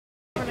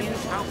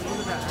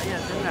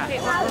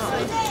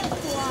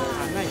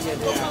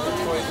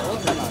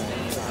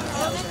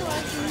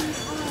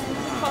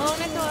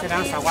这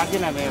辆傻瓜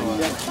进来没有啊？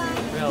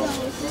没有。啊，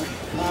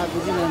不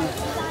进来了。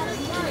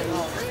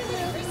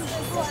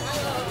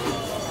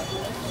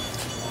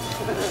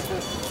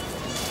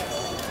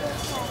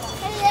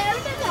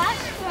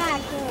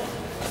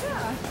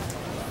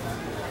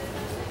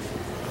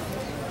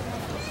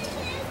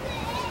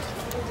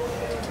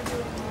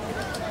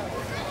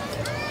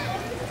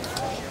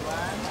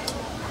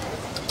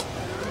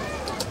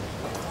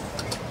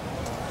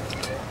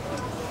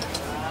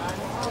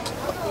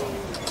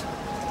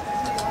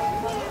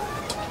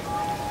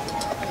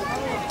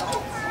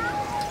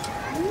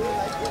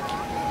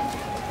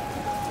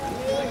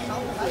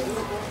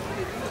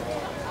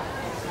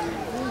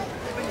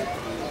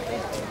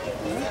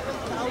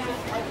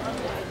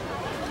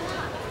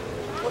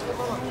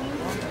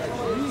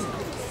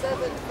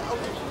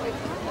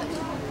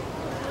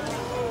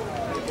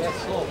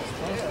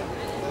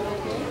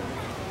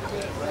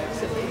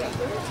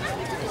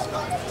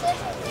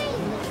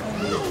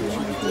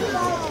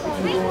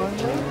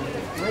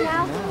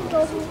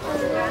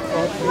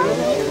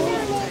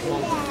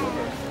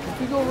If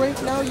we go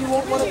right now, you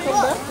won't want to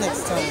come back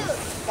next time.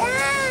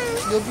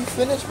 You'll be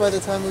finished by the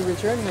time we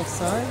return next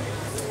time.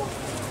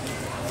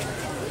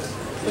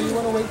 So you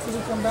want to wait till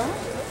we come back?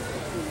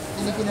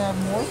 And you can have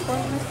more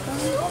fun next time?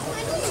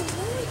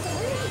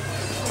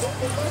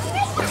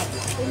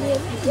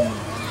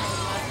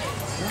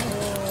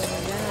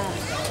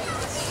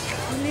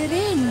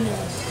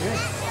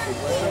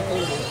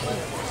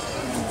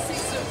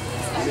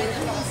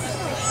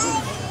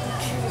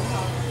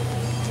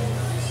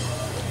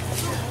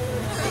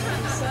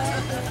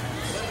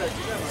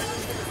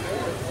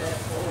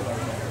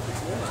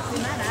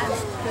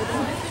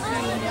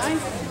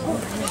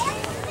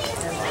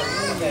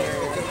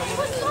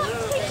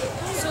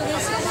 So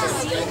this is a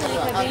scene like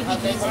a baby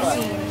Jesus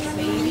scene,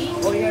 maybe.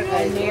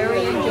 And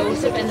Mary and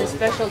Joseph and the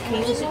special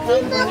kings who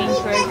come bringing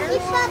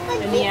treasures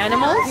and the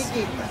animals.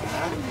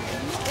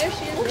 There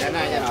she is.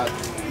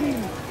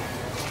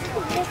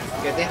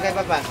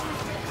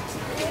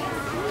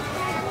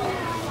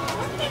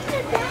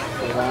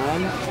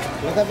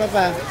 Look at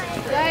Papa.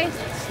 Guys,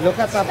 Look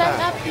at Papa.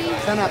 stand up, please.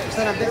 Stand up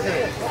this way.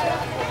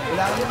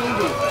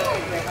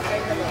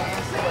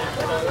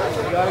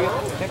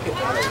 Check it.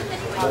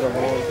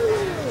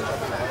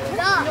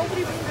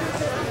 Nobody brings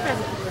us a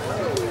present.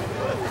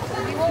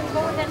 We won't go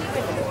with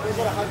anybody.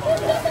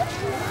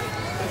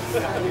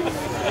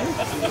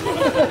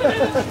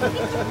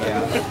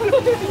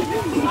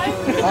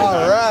 All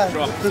right.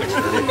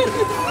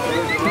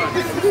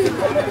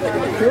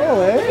 Cool,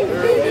 eh?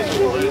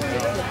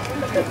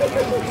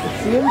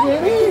 See him,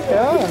 Jamie?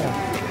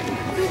 Yeah.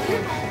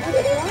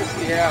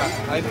 Yeah,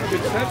 I could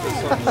sense something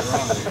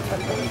wrong.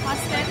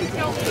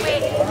 Don't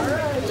wait.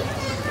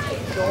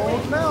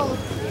 Don't melt.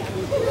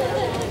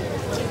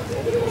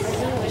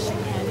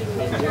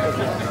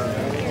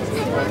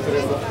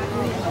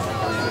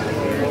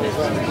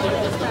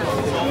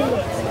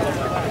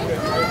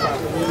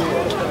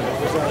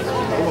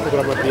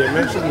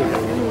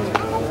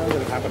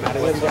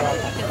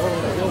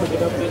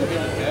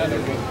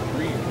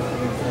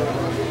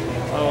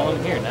 Oh, I'm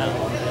here now.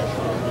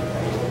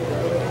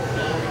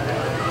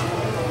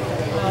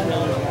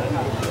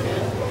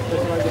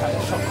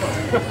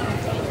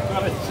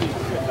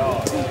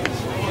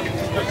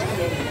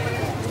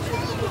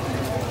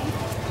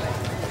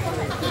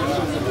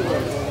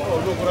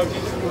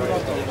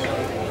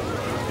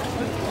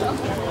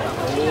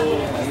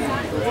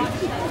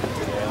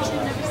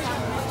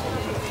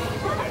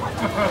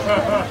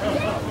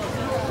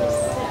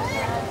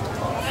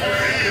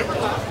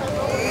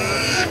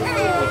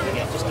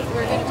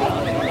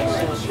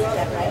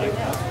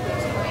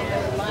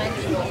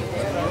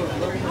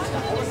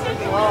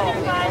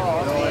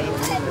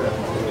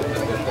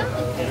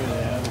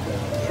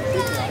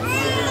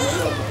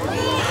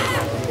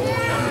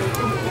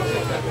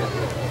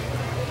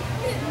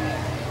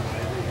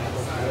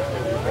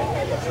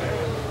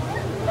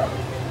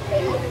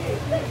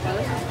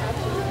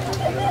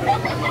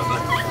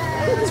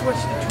 Let's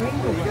watch the train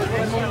go.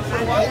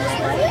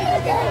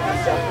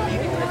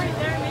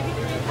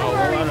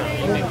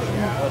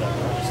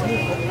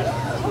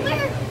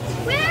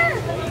 Where?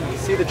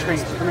 See the train.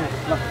 Come here.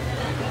 Look.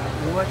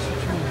 We watch the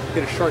train.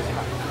 Get a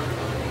shortcut.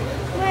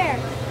 Where?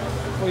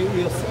 Well,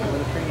 you'll see when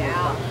the train.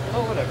 Yeah.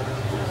 Oh, whatever.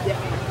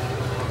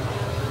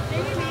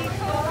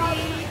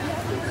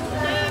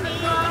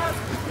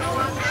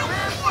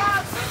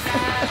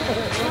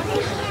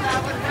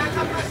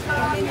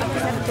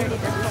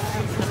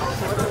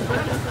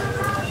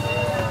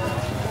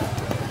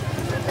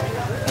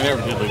 I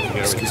never did leave together.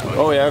 Excuse me.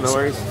 Oh yeah, no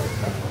worries.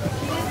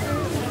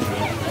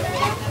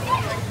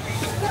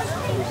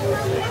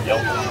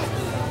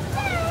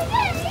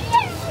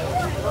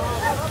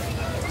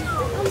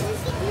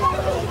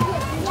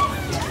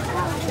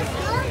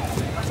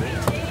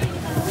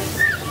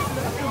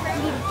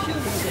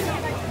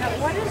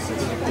 What is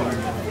this for?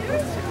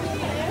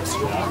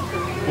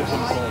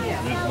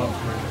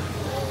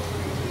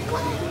 Why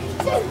did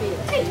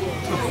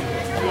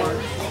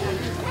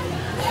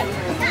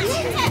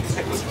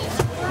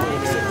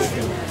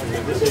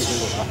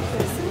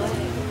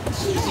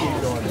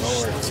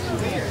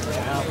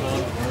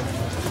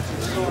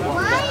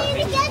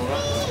you get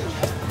me?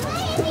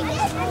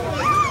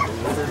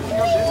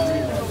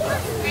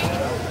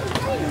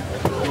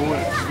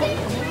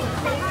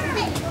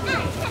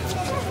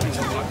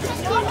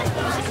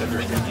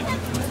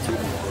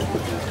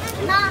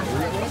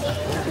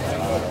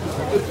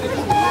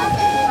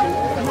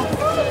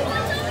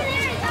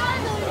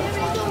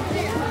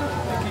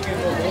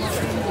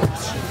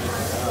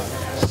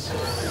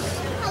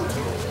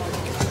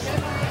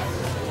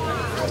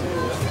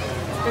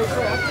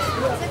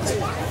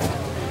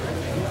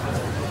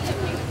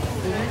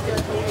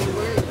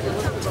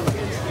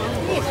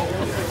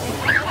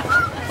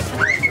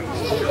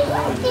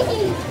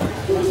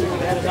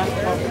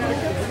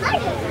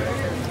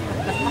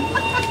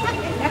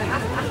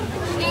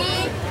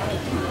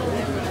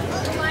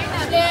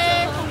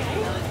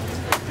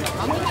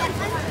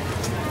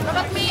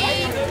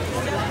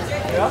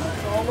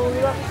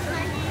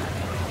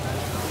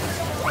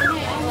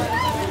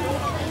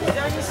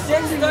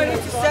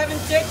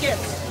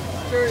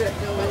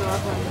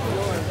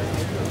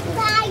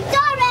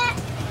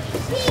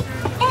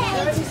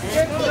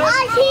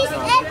 Why did you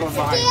get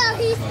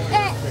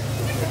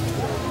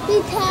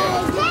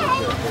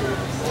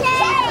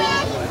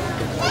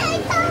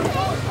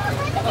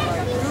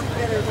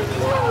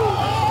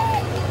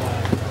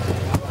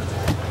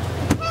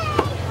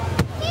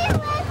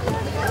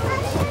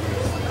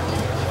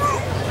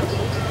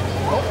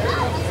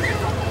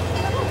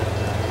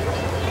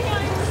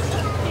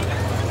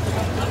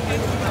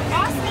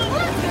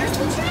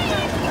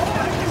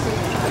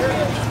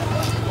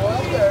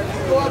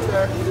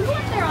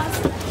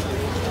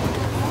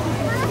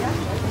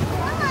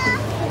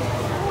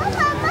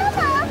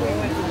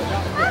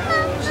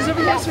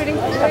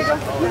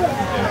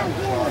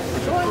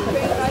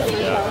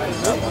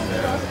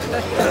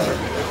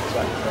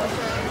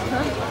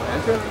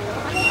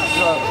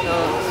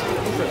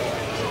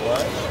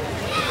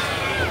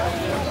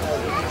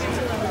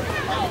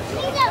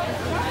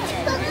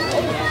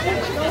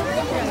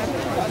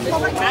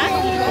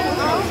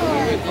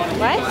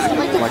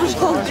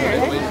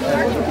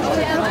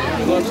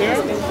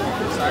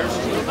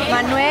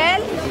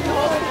Manuel.